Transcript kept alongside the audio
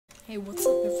Hey, what's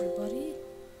up everybody?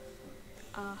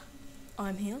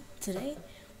 I'm here today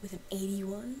with an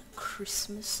 81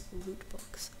 Christmas loot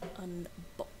box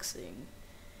unboxing.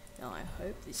 Now I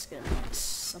hope this is gonna be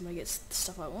nice. I'm gonna get the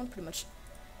stuff I want. Pretty much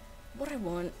what I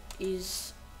want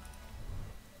is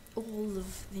all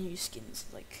of the new skins,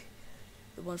 like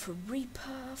the one for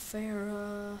Reaper,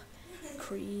 Farah,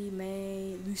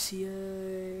 Creme, Lucio,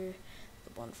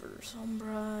 the one for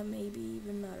Sombra, maybe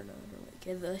even, I don't know, I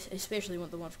especially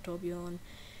want the one for Torbjorn,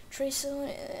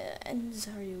 Tracer, and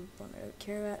Zarya one I don't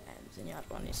care about, and Zenyatta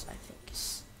one is, I think,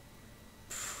 is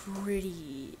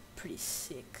pretty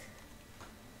sick.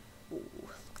 Oh,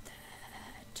 look at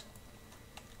that.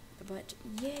 But,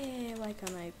 yeah, why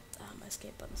can't I, my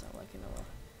escape button's not working at all.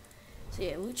 So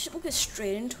yeah, we'll get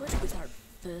straight into it with our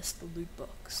first loot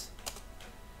box.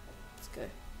 Let's go.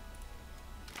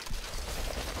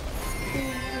 Ooh, we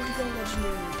got a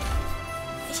legendary.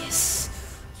 Yes!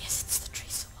 Yes, it's the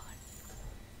Tracer one.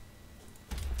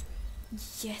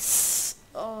 Yes!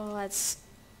 Oh, that's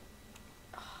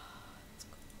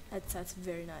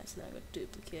very nice. Then I got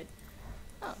duplicate.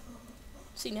 Oh.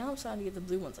 See, now I'm starting to get the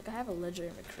blue ones. Like, I have a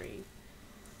legendary McCree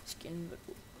skin, but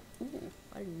ooh,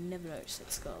 I never noticed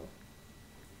that skull.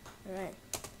 Alright.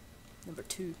 Number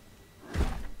 2. Come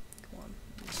on.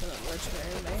 It's not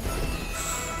legendary, man.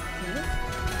 Yeah,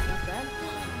 not bad.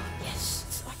 Yes!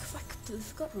 It's like, I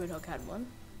forgot Roadhog had one.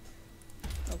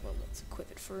 Oh well, let's equip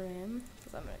it for him.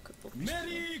 Because I'm gonna equip all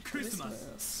Merry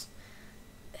Christmas!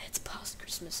 It's past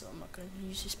Christmas, so I'm not gonna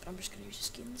use this, but I'm just gonna use the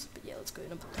skins. But yeah, let's go to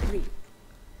number 3.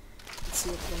 Let's see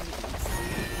what we're gonna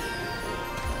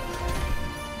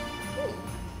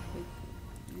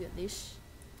do. We got this.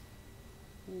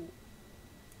 Ooh.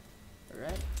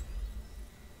 Alright.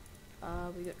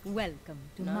 We got... Welcome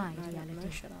to my reality. No,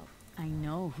 shut up. I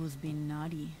know who's been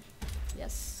naughty.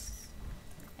 Yes.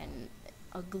 An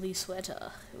ugly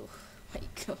sweater. Oh my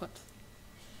god.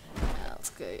 Let's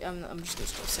go. I'm just gonna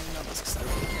stop saying numbers because I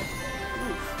really can't.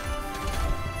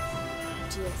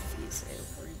 Death is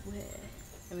everywhere.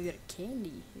 And we got a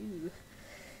candy. Ooh.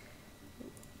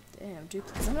 Damn,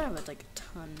 duplicates. I'm gonna have like a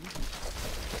ton of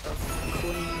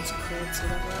coins, creds,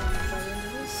 whatever by the end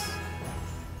of this.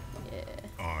 Yeah.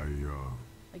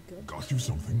 I got you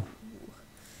something. Ooh.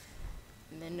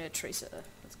 And then Tracer.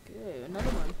 Let's go.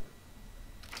 Another one.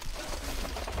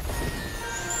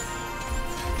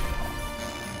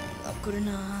 Not good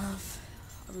enough.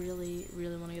 I really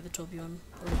want to get the Torbjorn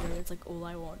over. It's like all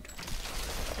I want.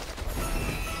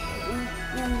 Ooh.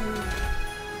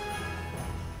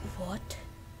 What?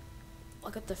 I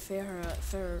got the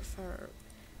Farah,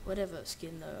 whatever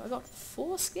skin though. I got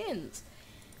 4 skins.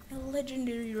 A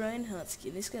legendary Reinhardt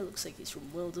skin. This guy looks like he's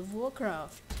from World of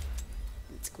Warcraft.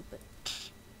 Let's equip it.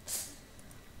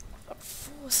 I got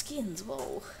 4 skins.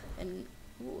 Whoa. And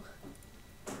ooh.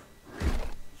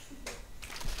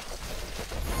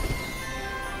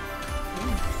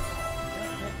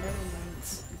 Never mind.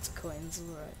 It's coins.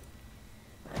 Alright.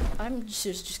 I'm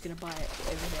just gonna buy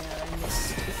everything that I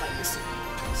missed if I miss it.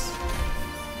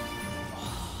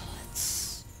 Oh,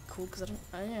 that's cool because I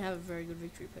didn't have a very good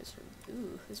victory poster.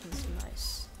 Ooh, this one's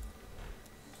nice.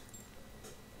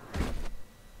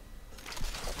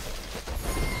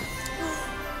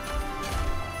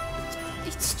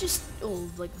 It's just all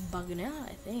like bugging out,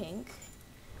 I think.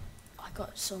 I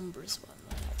got Sombra's one.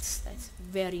 That's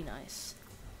very nice.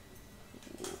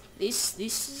 Ooh. This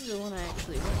is the one I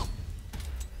actually want.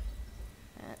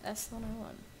 That's the one I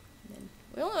want. And then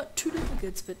we only got 2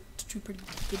 duplicates, but 2 pretty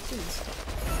good things.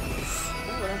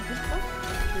 Oh, what have we got?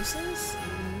 This is.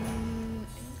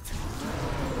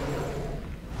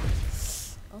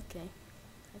 Okay,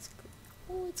 that's cool.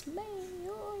 Oh, it's May.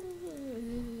 Oh,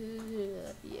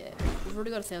 yeah, we've already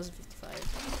got 1,055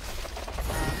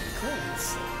 coins.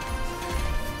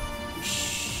 We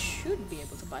should be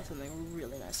able to buy something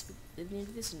really nice with the end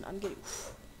of this, and I'm getting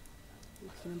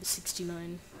lucky number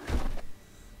 69.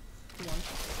 Come on.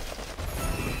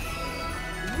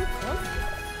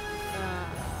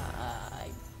 I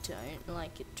don't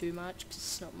like it too much because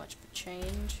it's not much of a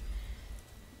change.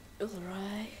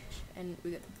 Alright, and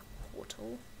we got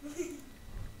Portal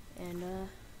and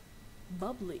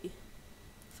Bubbly.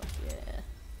 Fuck yeah.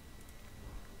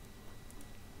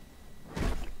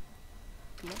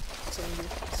 Come on, something good.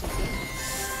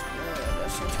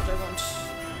 That's not what I want. I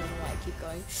don't know why I keep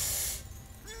going.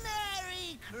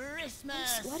 Merry Christmas!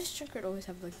 Why does Junkrat always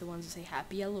have like the ones that say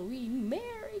Happy Halloween,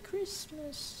 Merry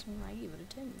Christmas? I give it a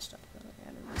 10 and stuff. I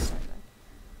don't understand that.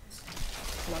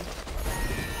 Come on.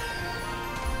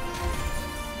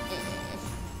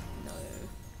 No.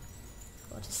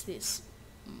 What is this?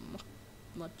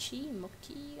 Mochi? I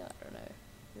don't know.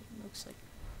 It looks like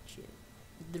shit.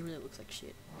 It really looks like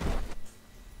shit.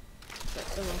 But,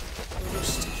 oh well. We'll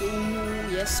just...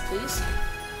 Ooh, yes, please.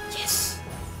 Yes!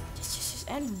 Yes.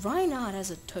 And Reinhardt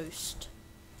has a toast.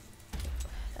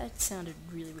 That sounded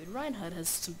really weird. Reinhardt has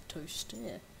some toast,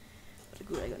 yeah. But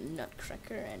good, I got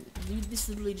Nutcracker, and this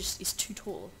literally just is too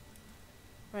tall.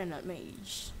 Reinhardt, mate,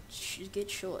 just get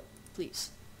short,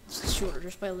 please. Just shorter,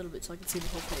 just by a little bit, so I can see the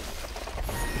whole thing.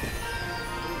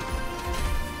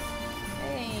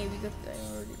 Hey, we got that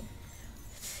already.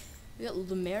 We got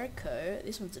Lumerico.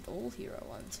 This one's an all-hero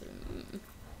one, so...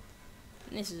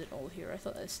 And this is an all-hero. I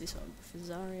thought that was this one for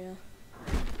Zarya.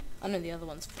 I know the other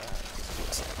one's for...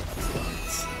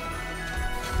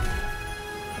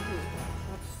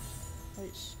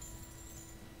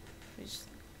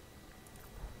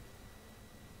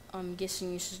 I'm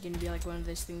guessing this is going to be like one of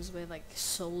those things where like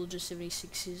Soldier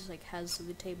 76 is like has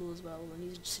the table as well, and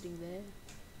he's just sitting there.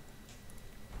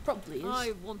 Probably is.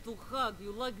 I want to hug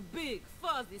you like big,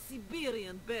 fuzzy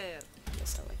Siberian bear.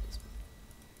 Yes, I like this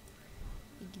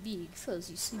one. Big,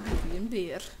 fuzzy Siberian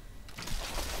bear.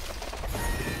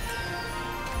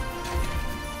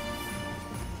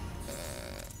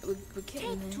 We're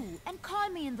getting there. Take 2 and call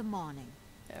me in the morning.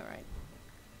 Alright.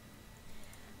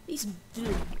 These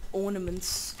little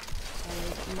ornaments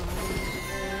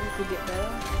could get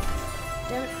better.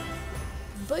 Damn it.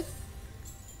 But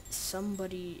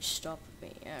somebody stop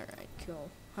me. Alright,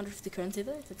 cool. 150 currency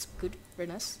though, that's good. Very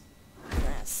nice.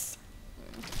 Nice.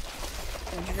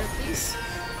 100 please.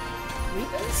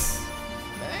 Reapers?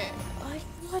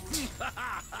 What?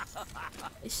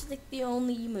 This is like the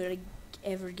only emote I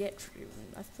ever get for you.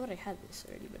 I thought I had this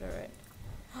already, but alright.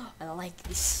 I like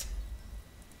this.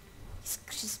 It's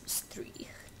Christmas tree.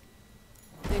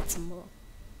 Get some more.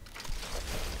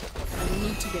 I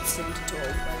need to get 7 to 12 by the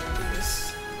end of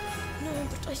this. No,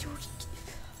 but I already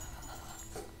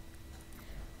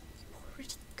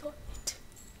got it.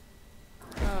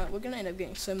 We're gonna end up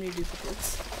getting so many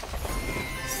duplicates.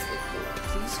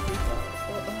 Please freak out.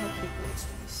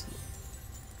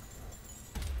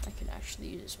 I can actually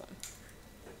use this one.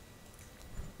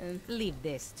 And Leave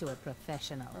this to a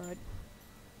professional. alright.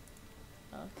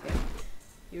 Okay.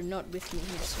 You're not with me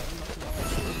here, so I'm not gonna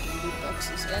let you do loot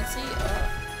boxes. And see,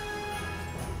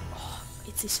 oh,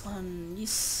 it's this one.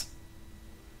 Yes.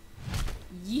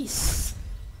 Yes.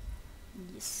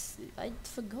 Yes. I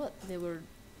forgot there were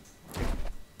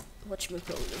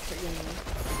whatchamacallit, the friggin'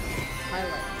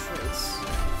 highlight trays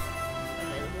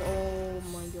available. Oh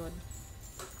my god.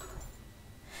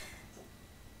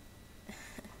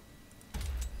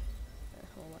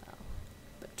 Oh wow.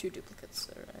 But 2 duplicates,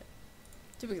 alright.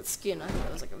 Duplicate skin, I thought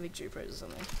that was like a victory prize or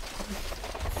something.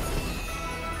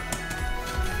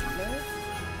 No?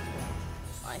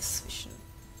 Ice vision.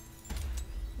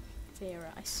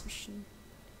 Fair ice vision.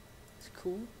 It's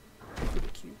cool. Pretty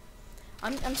cute.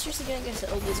 I'm seriously gonna guess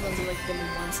that all these ones are like them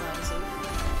on one side, so...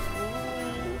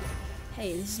 Whoa.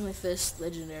 Hey, this is my first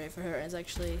legendary for her, and it's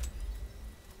actually...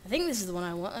 I think this is the one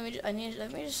I want. Let me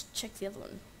just check the other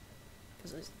one.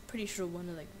 Because I'm pretty sure one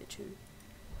of like the 2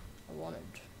 I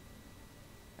wanted.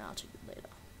 I'll check it later.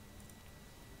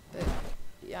 But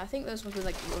yeah, I think those ones with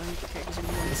like one of the characters on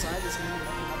one side, there's gonna be like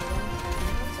another one.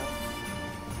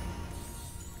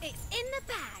 It's in the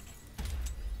bag.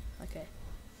 Okay.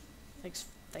 Thanks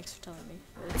for telling me.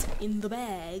 It's in the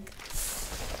bag.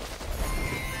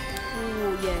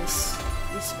 Oh yes.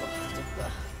 This one.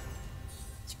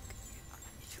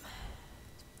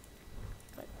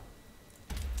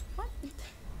 What?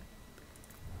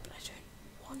 But I don't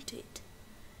want it.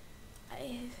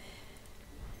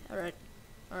 Alright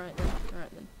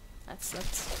then. That's alright.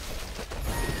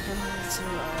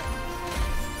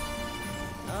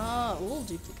 Ah, all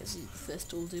duplicates. The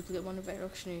first all duplicate one of our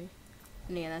auctioneer.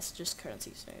 And yeah, that's just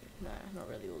currency, so no, not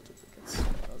really all duplicates.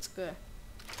 Let's go.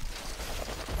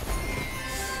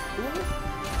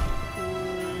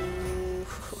 Ooh.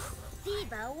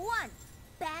 Diva 1,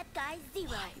 bad guy 0.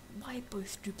 Why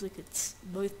both duplicates?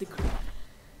 Both the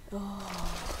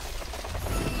oh.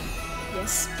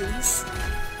 Yes, please.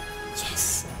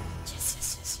 Yes.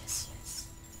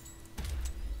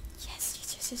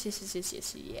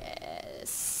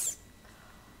 Yes.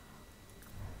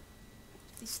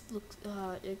 This looks,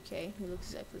 okay, he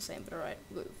looks exactly the same, but alright.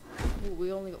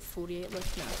 We only got 48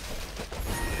 left now.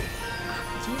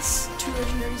 Yes, 2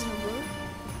 legendaries in a row.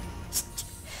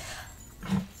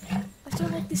 I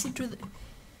don't like this intro.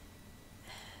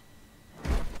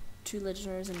 2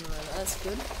 legendaries in a row, that's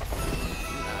good. No,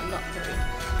 not 3.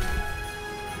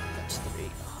 That's 3.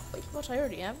 Oh, wait, what? I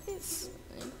already have this?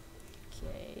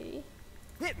 Okay.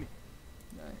 Hit me.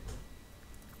 No.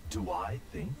 Do I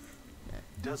think? No.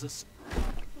 Does us?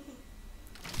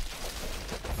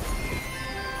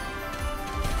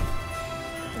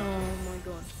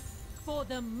 for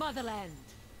the motherland.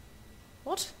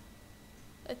 What?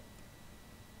 I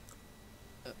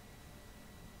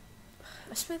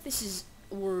swear this is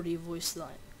already a voice line.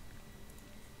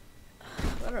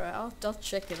 Alright, I'll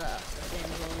check it out at the end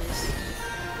of all this.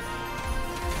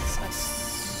 I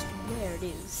swear it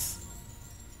is.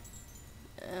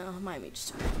 Might be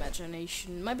just my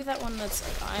imagination. Maybe that one that's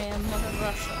like, I am Mother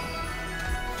Russia.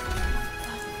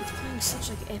 God, it's playing such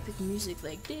like epic music,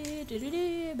 like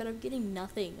but I'm getting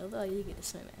nothing. Although I do get a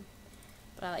snowman.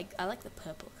 But I like the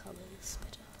purple colours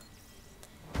better.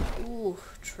 Ooh,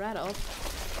 trad up.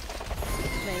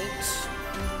 Mate.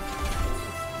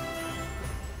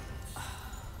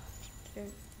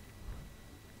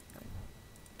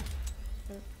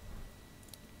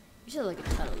 We still have like a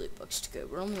ton of loot boxes to go.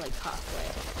 We're only like halfway.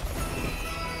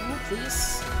 Oh,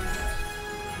 please.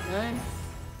 No. No.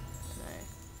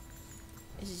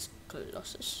 This is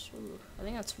Colossus. Ooh, I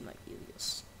think that's from like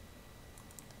Helios.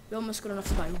 We almost got enough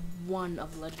to buy one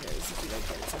of the legendaries if we don't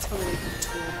get it. So that's probably like the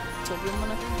Turbium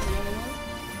one, I think, the only one.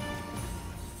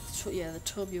 Yeah, the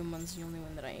Turbium one's the only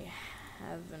one that I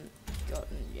haven't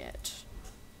gotten yet.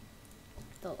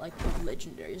 Not like of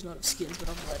legendaries, not of skins, but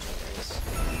of legendaries.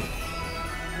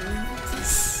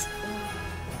 Please.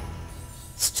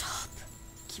 Stop.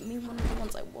 Give me one of the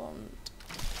ones I want.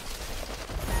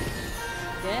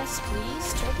 Yes,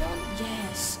 please, Turbium.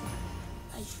 Yes.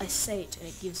 I say it and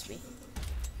it gives me.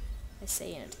 I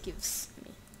say and it gives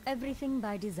me. Everything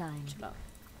by design. Shut up.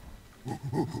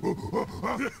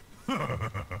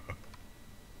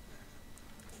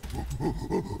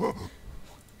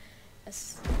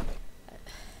 Yes.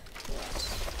 What?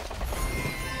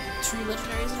 2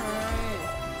 legendaries in a row.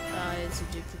 It's a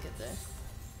duplicate there.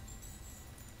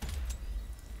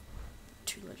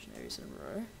 2 legendaries in a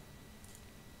row.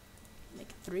 Make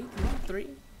it 3. Come on, 3.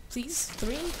 Please,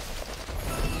 3. No.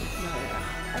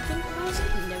 I think why is it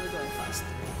never going past 3?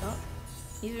 Oh.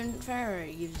 Even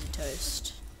Ferrari gives you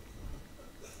toast.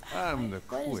 I'm the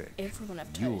Why does quick. everyone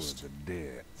have You're toast? the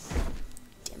dead.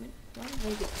 Damn it. Why do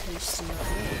they get toast and not me?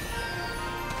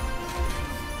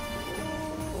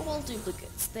 Oh, all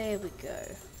duplicates. There we go.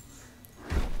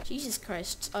 Jesus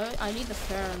Christ. I need the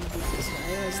Pharaoh and the duplicates now.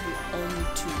 Those are the only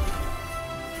 2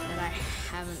 that I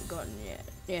haven't gotten yet.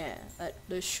 Yeah,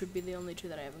 those should be the only 2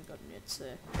 that I haven't gotten yet,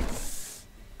 so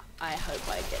I hope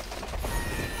I get them.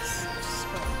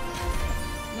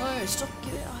 No, stop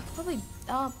giving it. I could probably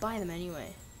buy them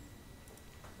anyway.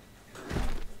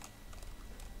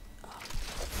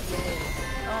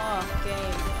 Oh,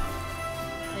 game.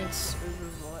 Thanks,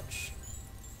 overwatch.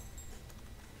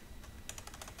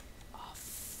 Oh,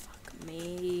 fuck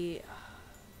me.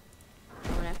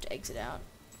 I'm gonna have to exit out.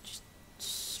 Just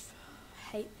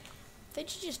hate.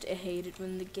 Don't you just hate it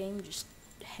when the game just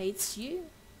hates you?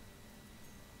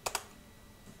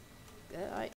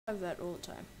 Yeah, I have that all the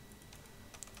time.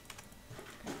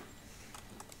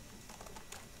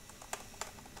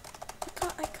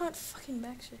 I can't fucking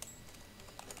backstreet.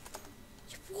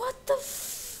 What the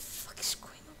fuck is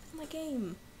going on with my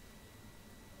game?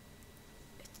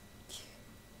 You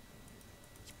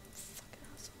fucking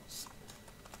assholes.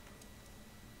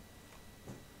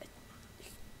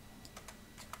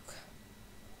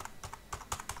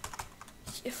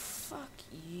 Fuck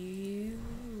you,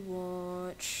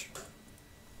 watch.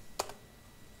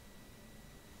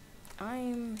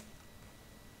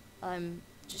 I'm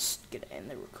just gonna end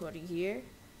the recording here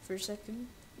for a second,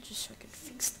 just so I can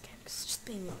fix the game, because it's just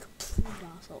being a complete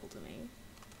asshole to me.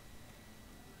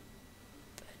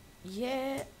 But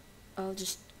yeah, I'll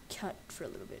just cut for a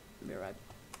little bit. Be right back.